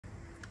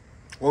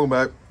Welcome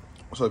back.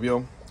 What's up,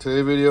 yo?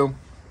 Today's video,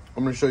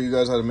 I'm going to show you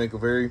guys how to make a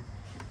very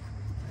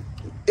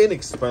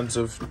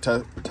inexpensive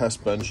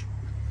test bench.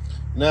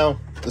 Now,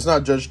 it's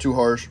not judged too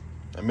harsh.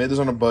 I made this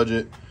on a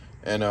budget,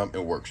 and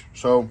it works.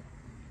 So,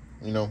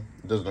 you know,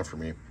 it does enough for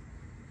me.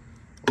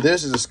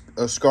 This is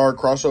a SCAR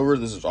crossover.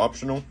 This is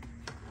optional.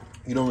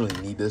 You don't really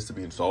need this to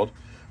be installed,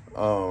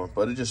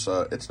 but it just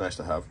it's nice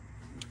to have.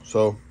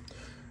 So,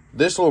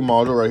 this little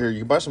module right here,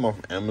 you can buy some off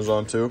of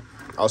Amazon too.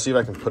 I'll see if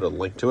I can put a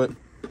link to it.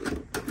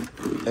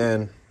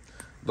 And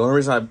the only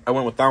reason I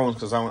went with that one is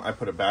because I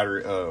put a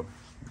battery.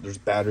 There's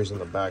batteries in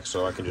the back,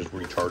 so I can just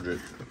recharge it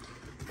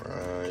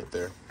right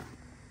there.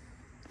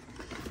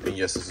 And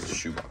yes, this is a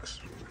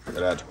shoebox. It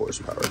adds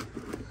horsepower.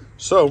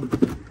 So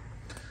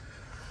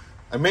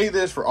I made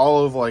this for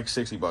all of like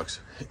 60 bucks.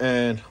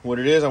 And what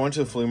it is, I went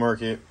to the flea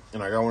market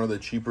and I got one of the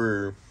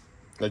cheaper,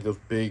 like those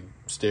big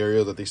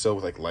stereos that they sell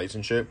with like lights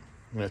and shit.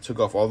 And I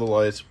took off all the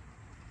lights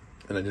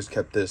and I just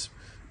kept this.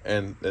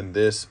 And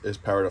this is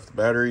powered off the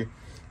battery.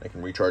 I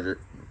can recharge it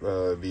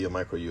via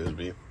micro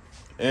USB.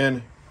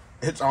 And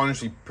it's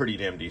honestly pretty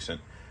damn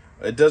decent.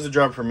 It does the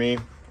job for me.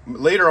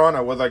 Later on,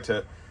 I would like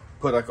to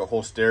put like a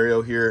whole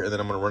stereo here, and then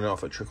I'm going to run it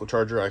off a trickle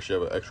charger. I actually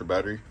have an extra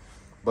battery.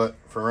 But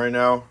for right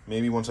now,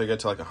 maybe once I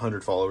get to like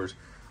 100 followers,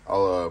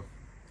 I'll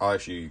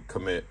actually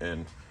commit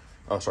and,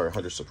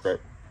 100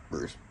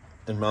 subscribers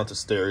and mount a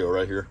stereo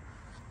right here.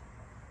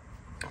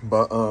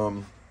 But,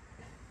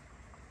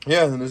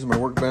 yeah, and this is my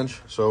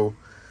workbench. So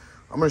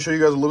I'm going to show you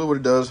guys a little bit what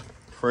it does.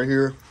 Right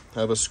here, I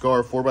have a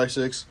SCAR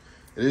 4x6.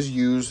 It is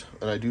used,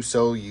 and I do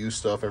sell used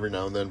stuff every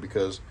now and then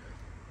because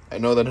I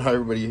know that not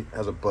everybody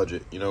has a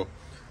budget, you know?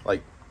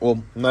 Like,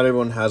 well, not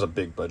everyone has a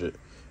big budget,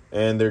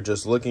 and they're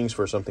just looking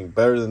for something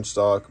better than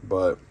stock,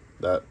 but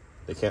that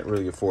they can't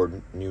really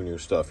afford new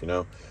stuff, you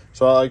know?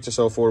 So I like to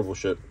sell affordable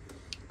shit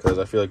because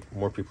I feel like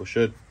more people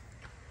should.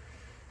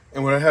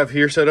 And what I have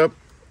here set up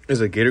is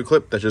a gator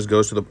clip that just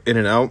goes to the in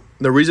and out.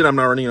 The reason I'm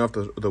not running it off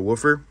the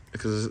woofer is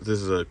because this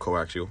is a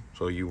coaxial,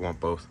 so you want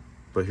both.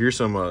 But here's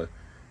some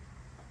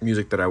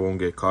music that I won't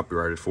get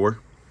copyrighted for.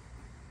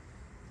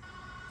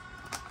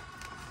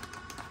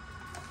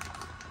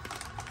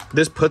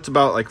 This puts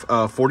about like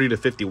 40 to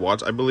 50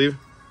 watts, I believe.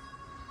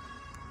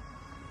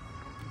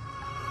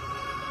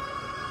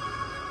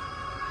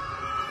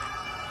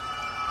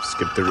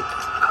 Skip through.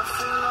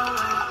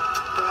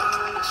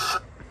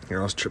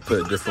 Here, let's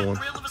put a different one.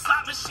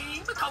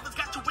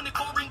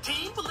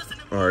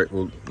 All right,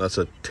 well, that's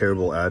a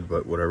terrible ad,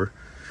 but whatever.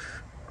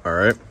 All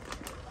right.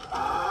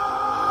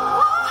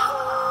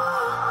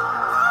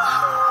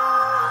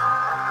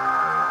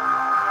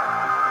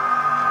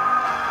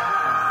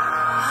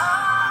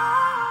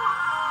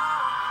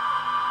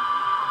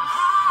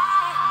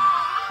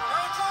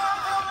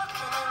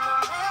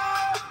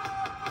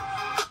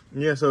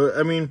 Yeah, so,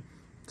 I mean,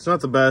 it's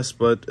not the best,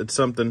 but it's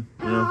something,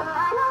 you know.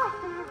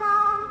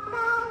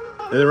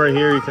 And then right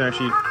here, you can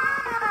actually...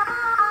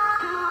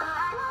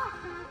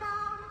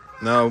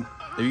 Now,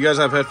 if you guys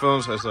have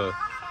headphones, that's a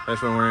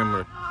headphone wearing. I'm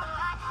gonna...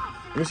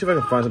 Let me see if I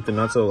can find something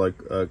not so, like,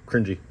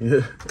 cringy.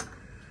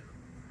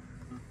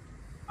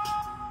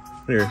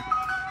 Here.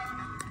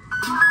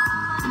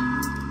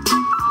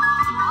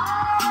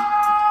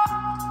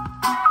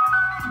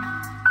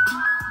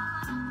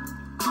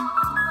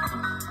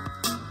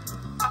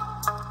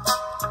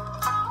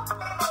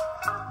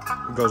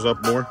 Goes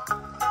up more.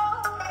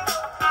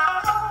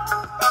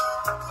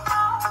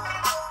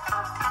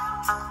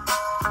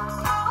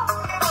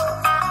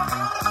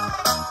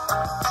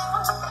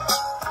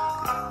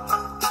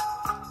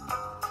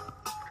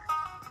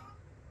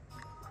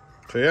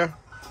 So yeah,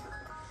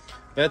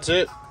 that's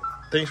it.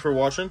 Thanks for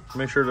watching.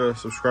 Make sure to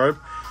subscribe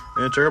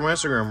and check out my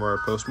Instagram where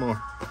I post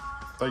more.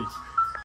 Thank you.